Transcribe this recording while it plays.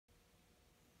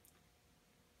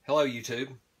Hello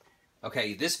YouTube.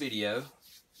 Okay, this video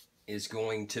is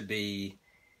going to be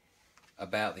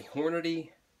about the Hornady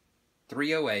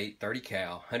 308 30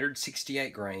 cal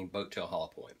 168 grain boat tail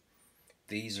hollow point.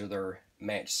 These are their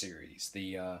match series.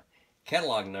 The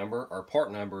catalog number or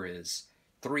part number is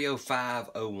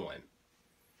 30501.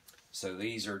 So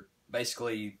these are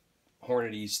basically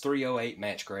Hornady's 308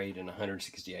 match grade and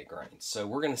 168 grains. So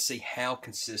we're going to see how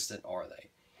consistent are they.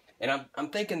 And I'm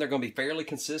thinking they're going to be fairly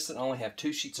consistent. I only have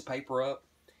 2 sheets of paper up.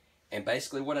 And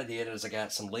basically what I did is I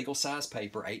got some legal size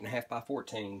paper, 8.5 by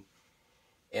 14.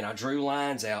 And I drew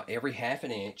lines out every ½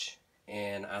 inch.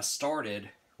 And I started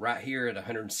right here at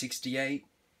 168.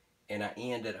 And I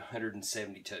end at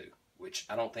 172. Which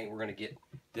I don't think we're going to get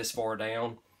this far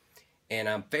down. And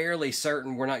I'm fairly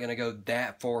certain we're not going to go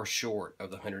that far short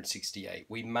of the 168.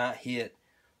 We might hit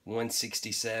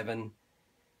 167.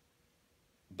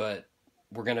 But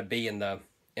we're going to be in the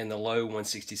low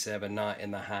 167, not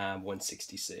in the high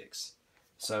 166.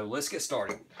 So let's get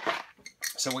started.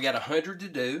 So we got 100 to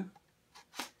do.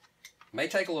 May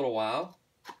take a little while.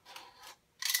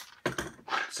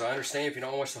 So I understand if you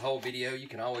don't watch the whole video, you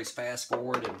can always fast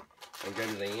forward and go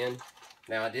to the end.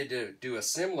 Now I did do a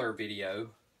similar video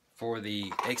for the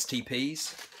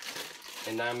XTPs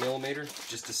in 9mm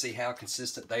just to see how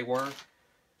consistent they were.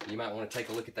 You might want to take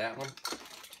a look at that one.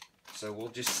 So we'll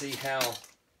just see how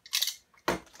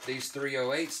these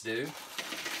 308s do, and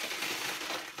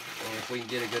if we can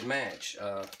get a good match.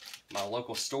 My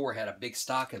local store had a big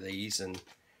stock of these, and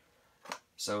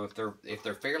so if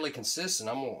they're fairly consistent,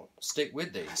 I'm gonna stick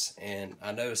with these. And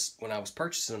I noticed when I was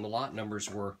purchasing them, the lot numbers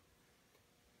were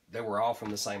all from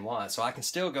the same lot, so I can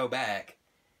still go back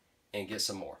and get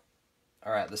some more.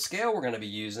 All right, the scale we're going to be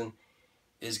using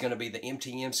is going to be the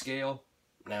MTM scale.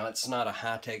 Now it's not a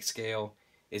high-tech scale.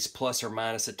 It's plus or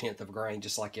minus 1/10 of a grain,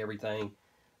 just like everything.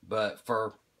 But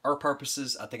for our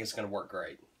purposes, I think it's going to work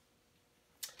great.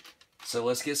 So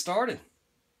let's get started.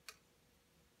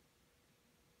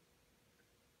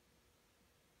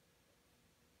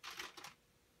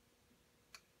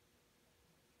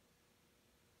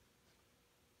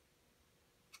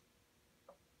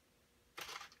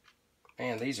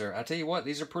 Man, I tell you what,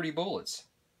 these are pretty bullets.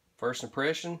 First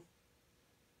impression,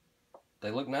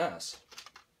 they look nice.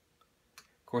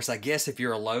 Of course, I guess if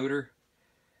you're a loader,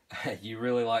 you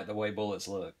really like the way bullets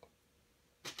look.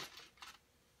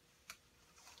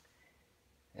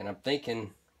 And I'm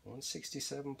thinking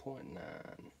 167.9.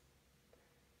 I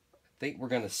think we're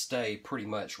going to stay pretty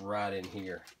much right in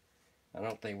here. I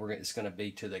don't think it's going to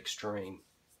be to the extreme.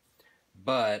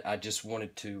 But I just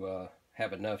wanted to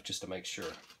have enough just to make sure.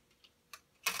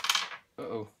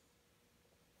 Uh-oh.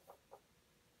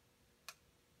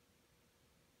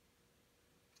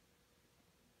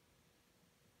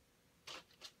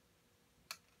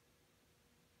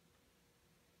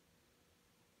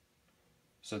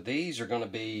 So these are going to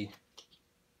be,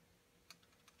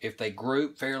 if they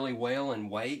group fairly well in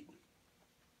weight,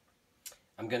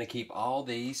 I'm going to keep all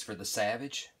these for the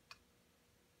Savage.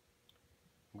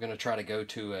 I'm going to try to go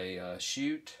to a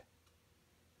shoot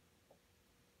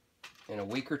in a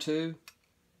week or two.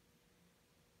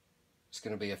 It's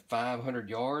going to be a 500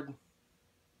 yard,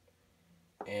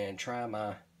 and try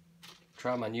my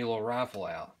new little rifle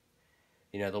out.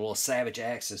 You know, the little Savage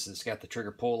Axis that's got the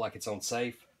trigger pull like it's on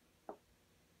safe.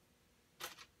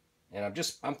 And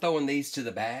I'm throwing these to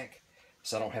the back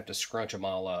so I don't have to scrunch them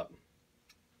all up.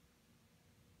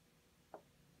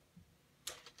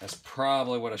 That's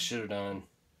probably what I should have done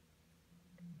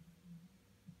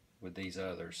with these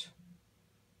others.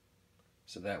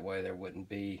 So that way there wouldn't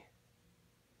be,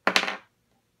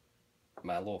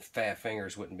 my little fat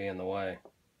fingers wouldn't be in the way.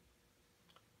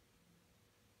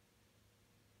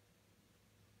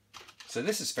 So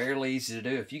this is fairly easy to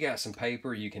do. If you got some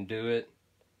paper, you can do it.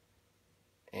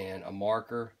 And a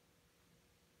marker.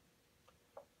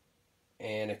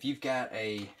 And if you've got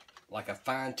like a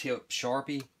fine tip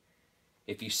Sharpie,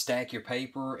 if you stack your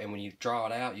paper and when you draw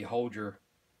it out, you hold your,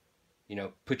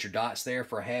 put your dots there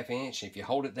for a ½ inch. If you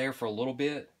hold it there for a little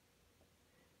bit,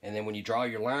 and then when you draw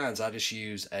your lines, I just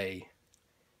use a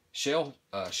shell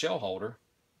holder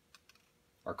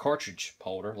or cartridge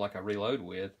holder like I reload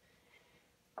with.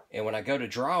 And when I go to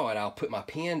draw it, I'll put my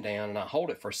pen down and I hold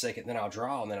it for a second, then I'll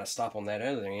draw, and then I stop on that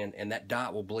other end, and that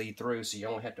dot will bleed through, so you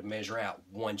only have to measure out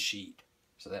one sheet.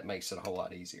 So that makes it a whole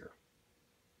lot easier.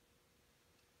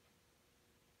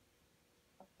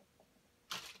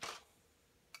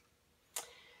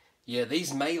 Yeah,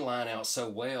 these may line out so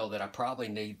well that I probably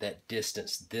need that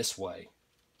distance this way,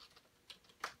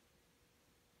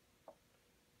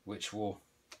 which will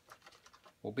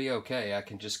be okay. I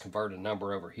can just convert a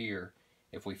number over here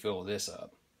if we fill this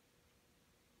up.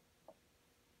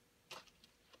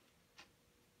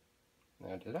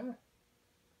 Now, did I?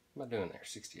 What am I doing there?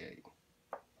 68.3.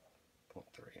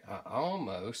 I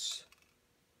almost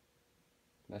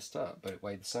messed up, but it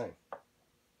weighed the same.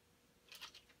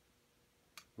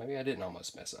 Maybe I didn't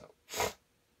almost mess up.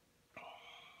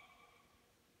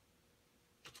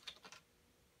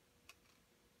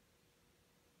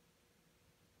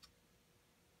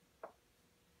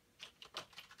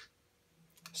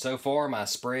 So far, my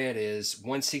spread is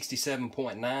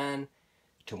 167.9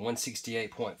 to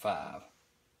 168.5,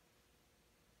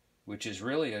 which is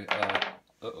really a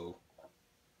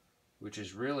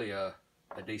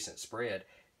decent spread.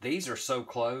 These are so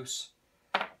close,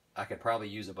 I could probably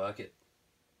use a bucket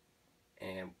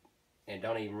and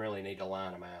don't even really need to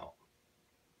line them out.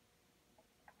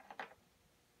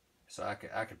 So I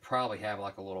could probably have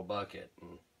like a little bucket,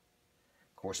 and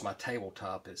of course my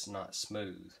tabletop is not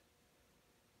smooth.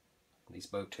 These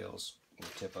boat tails will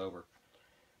tip over.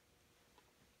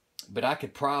 But I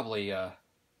could probably,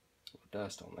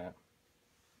 dust on that.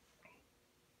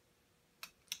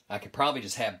 I could probably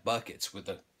just have buckets with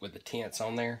the tents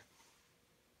on there,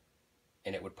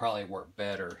 and it would probably work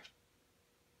better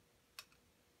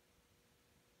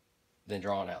than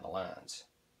drawing out the lines.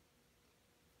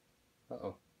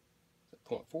 Uh-oh. Is it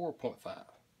 0.4 or 0.5?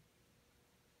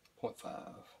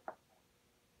 0.5.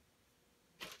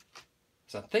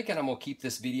 So I'm thinking I'm going to keep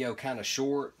this video kind of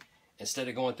short instead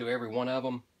of going through every one of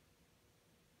them.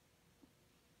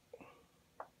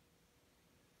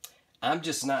 I'm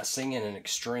just not seeing an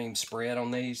extreme spread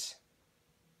on these.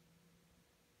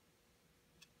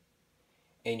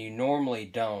 And you normally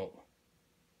don't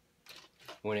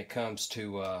when it comes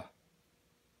to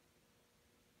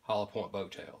hollow point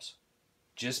boat tails.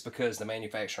 Just because the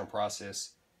manufacturing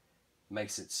process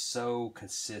makes it so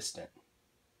consistent.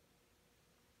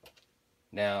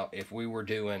 Now, if we were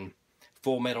doing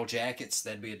full metal jackets,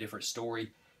 that'd be a different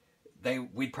story.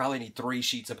 We'd probably need 3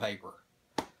 sheets of paper.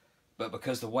 But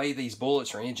because the way these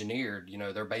bullets are engineered, you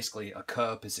know, they're basically a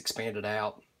cup is expanded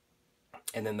out,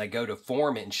 and then they go to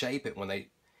form it and shape it. When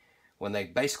they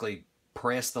basically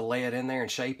press the lead in there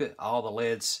and shape it, all the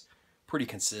lead's pretty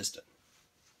consistent.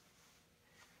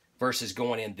 Versus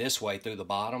going in this way through the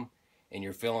bottom, and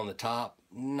you're filling the top,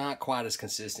 not quite as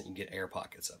consistent. You get air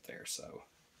pockets up there, so.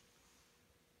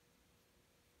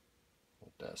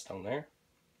 Dust on there.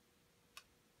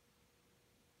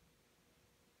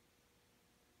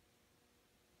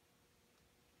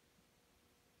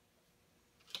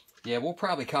 Yeah, we'll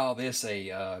probably call this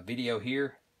a video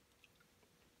here.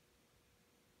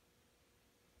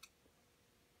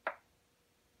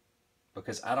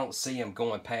 Because I don't see them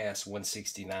going past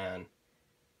 169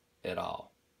 at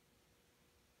all.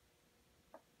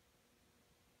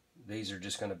 These are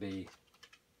just going to be,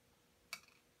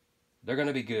 they're going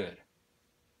to be good.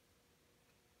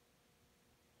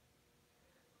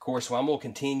 Of course, well, I'm going to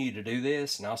continue to do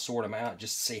this, and I'll sort them out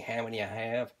just to see how many I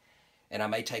have. And I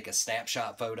may take a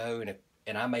snapshot photo,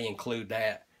 and I may include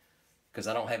that because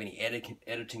I don't have any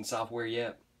editing software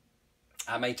yet.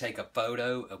 I may take a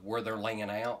photo of where they're laying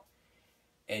out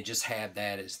and just have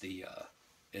that as the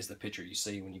picture you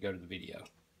see when you go to the video.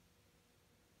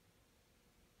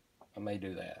 I may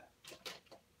do that.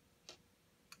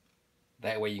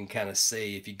 That way you can kind of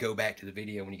see, if you go back to the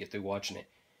video when you get through watching it,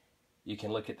 you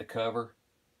can look at the cover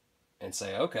and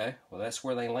say, okay, well, that's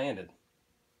where they landed.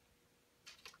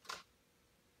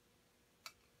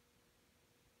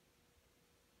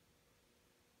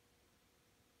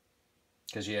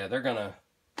 Because, yeah, they're gonna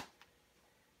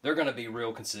be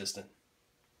real consistent.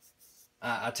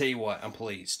 I tell you what, I'm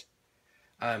pleased.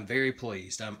 I'm very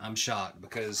pleased. I'm shocked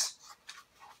because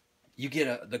you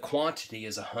get the quantity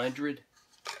is 100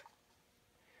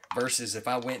 versus if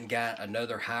I went and got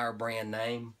another higher brand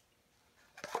name.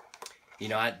 You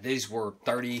know, these were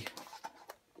 30.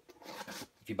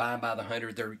 If you buy them by the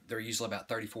 100, they're usually about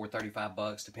 34, 35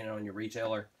 bucks, depending on your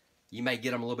retailer. You may get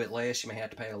them a little bit less. You may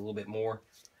have to pay a little bit more.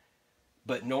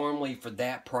 But normally for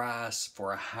that price,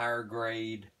 for a higher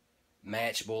grade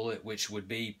match bullet, which would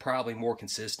be probably more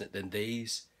consistent than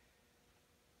these,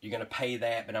 you're going to pay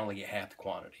that but only get half the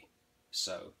quantity.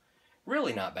 So,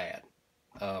 really not bad.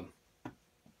 I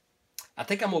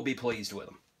think I'm going to be pleased with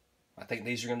them. I think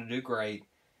these are going to do great.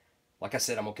 Like I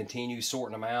said, I'm going to continue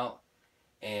sorting them out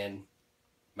and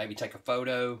maybe take a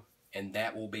photo, and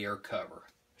that will be our cover.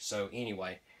 So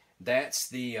anyway, that's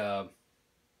the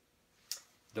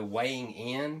weighing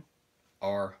in,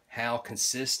 or how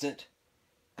consistent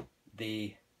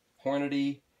the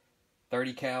Hornady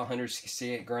 30 cal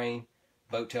 168 grain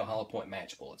boat tail hollow point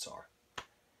match bullets are.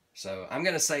 So I'm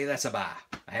going to say that's a buy.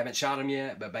 I haven't shot them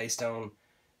yet, but based on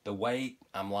the weight,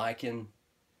 I'm liking.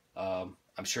 I'm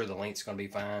sure the length's going to be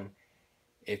fine.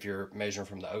 If you're measuring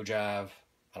from the ogive,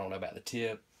 I don't know about the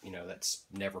tip. You know, that's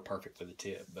never perfect for the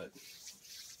tip, but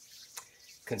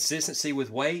consistency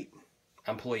with weight,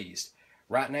 I'm pleased.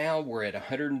 Right now, we're at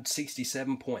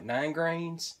 167.9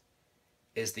 grains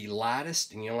is the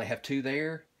lightest, and you only have 2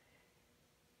 there.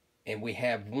 And we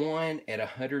have one at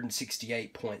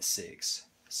 168.6.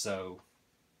 So,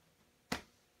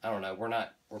 I don't know.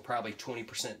 We're probably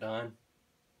 20% done.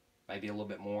 Maybe a little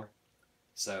bit more.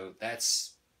 So,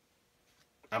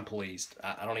 I'm pleased.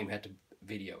 I don't even have to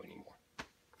video anymore.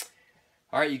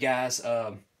 All right, you guys.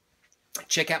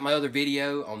 Check out my other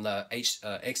video on the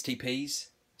XTPs.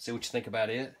 See what you think about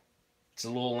it. It's a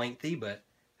little lengthy, but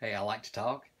hey, I like to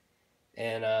talk.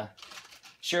 And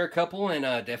share a couple and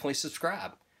definitely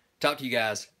subscribe. Talk to you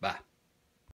guys. Bye.